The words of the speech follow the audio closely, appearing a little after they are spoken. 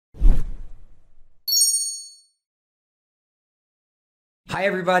Hi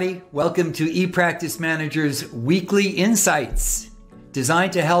everybody, welcome to ePractice Manager's Weekly Insights,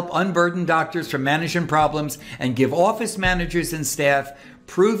 designed to help unburden doctors from management problems and give office managers and staff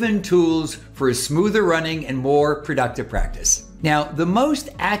proven tools for a smoother running and more productive practice. Now, the most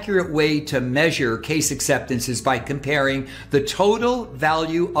accurate way to measure case acceptance is by comparing the total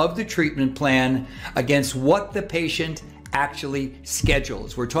value of the treatment plan against what the patient actually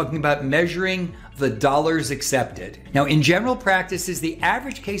schedules. We're talking about measuring the dollars accepted. Now, in general practices, the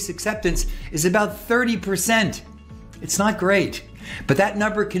average case acceptance is about 30%. It's not great, but that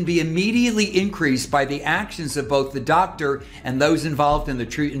number can be immediately increased by the actions of both the doctor and those involved in the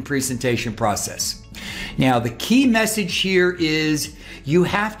treatment presentation process. Now, the key message here is you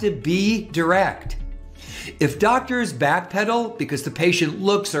have to be direct. If doctors backpedal because the patient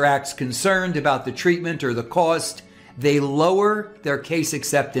looks or acts concerned about the treatment or the cost, they lower their case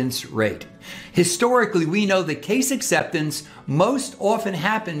acceptance rate. Historically, we know that case acceptance most often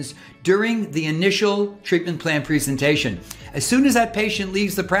happens during the initial treatment plan presentation. As soon as that patient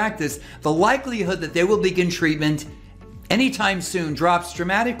leaves the practice, the likelihood that they will begin treatment anytime soon drops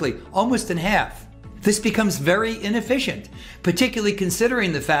dramatically, almost in half. This becomes very inefficient, particularly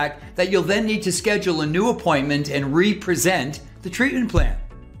considering the fact that you'll then need to schedule a new appointment and re-present the treatment plan.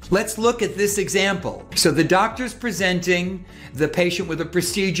 Let's look at this example. So the doctor's presenting the patient with a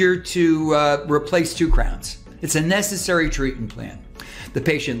procedure to replace 2 crowns. It's a necessary treatment plan. The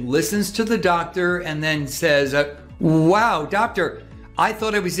patient listens to the doctor and then says, wow, doctor, I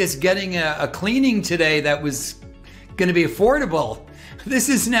thought I was just getting a cleaning today that was going to be affordable. This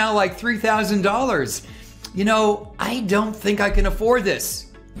is now like $3,000. You know, I don't think I can afford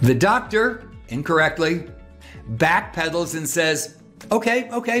this. The doctor, incorrectly, backpedals and says,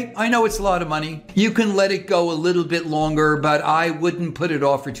 Okay, I know it's a lot of money. You can let it go a little bit longer, but I wouldn't put it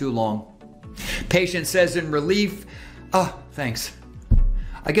off for too long. Patient says in relief, oh, thanks.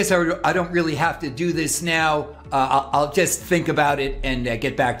 I guess I don't really have to do this now. I'll just think about it and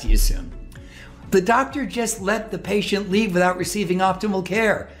get back to you soon. The doctor just let the patient leave without receiving optimal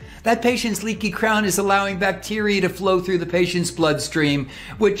care. That patient's leaky crown is allowing bacteria to flow through the patient's bloodstream,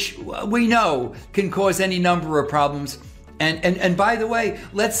 which we know can cause any number of problems. And by the way,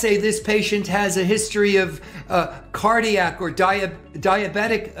 let's say this patient has a history of cardiac or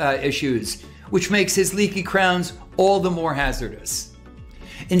diabetic issues, which makes his leaky crowns all the more hazardous.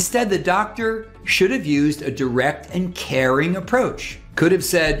 Instead, the doctor should have used a direct and caring approach. Could have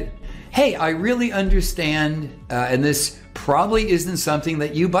said, hey, I really understand, and this probably isn't something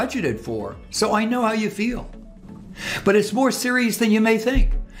that you budgeted for, so I know how you feel. But it's more serious than you may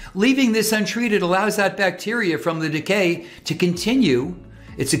think. Leaving this untreated allows that bacteria from the decay to continue.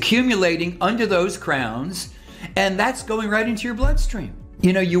 It's accumulating under those crowns, and that's going right into your bloodstream.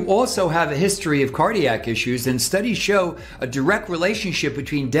 You know, you also have a history of cardiac issues, and studies show a direct relationship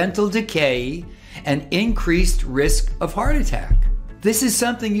between dental decay and increased risk of heart attack. This is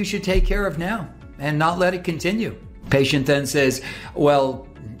something you should take care of now and not let it continue. Patient then says, well,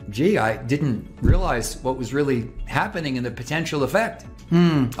 gee, I didn't realize what was really happening and the potential effect.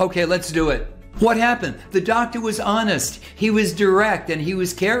 Okay, let's do it. What happened? The doctor was honest, he was direct, and he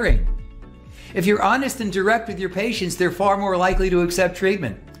was caring. If you're honest and direct with your patients, they're far more likely to accept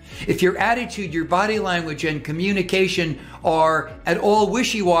treatment. If your attitude, your body language, and communication are at all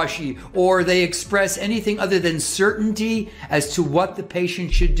wishy-washy, or they express anything other than certainty as to what the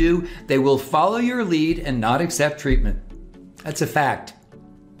patient should do, they will follow your lead and not accept treatment. That's a fact.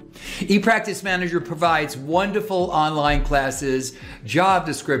 ePractice Manager provides wonderful online classes, job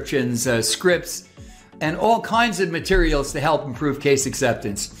descriptions, scripts, and all kinds of materials to help improve case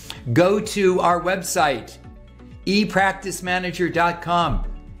acceptance. Go to our website, ePracticeManager.com,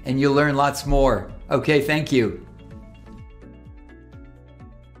 and you'll learn lots more. Okay, thank you.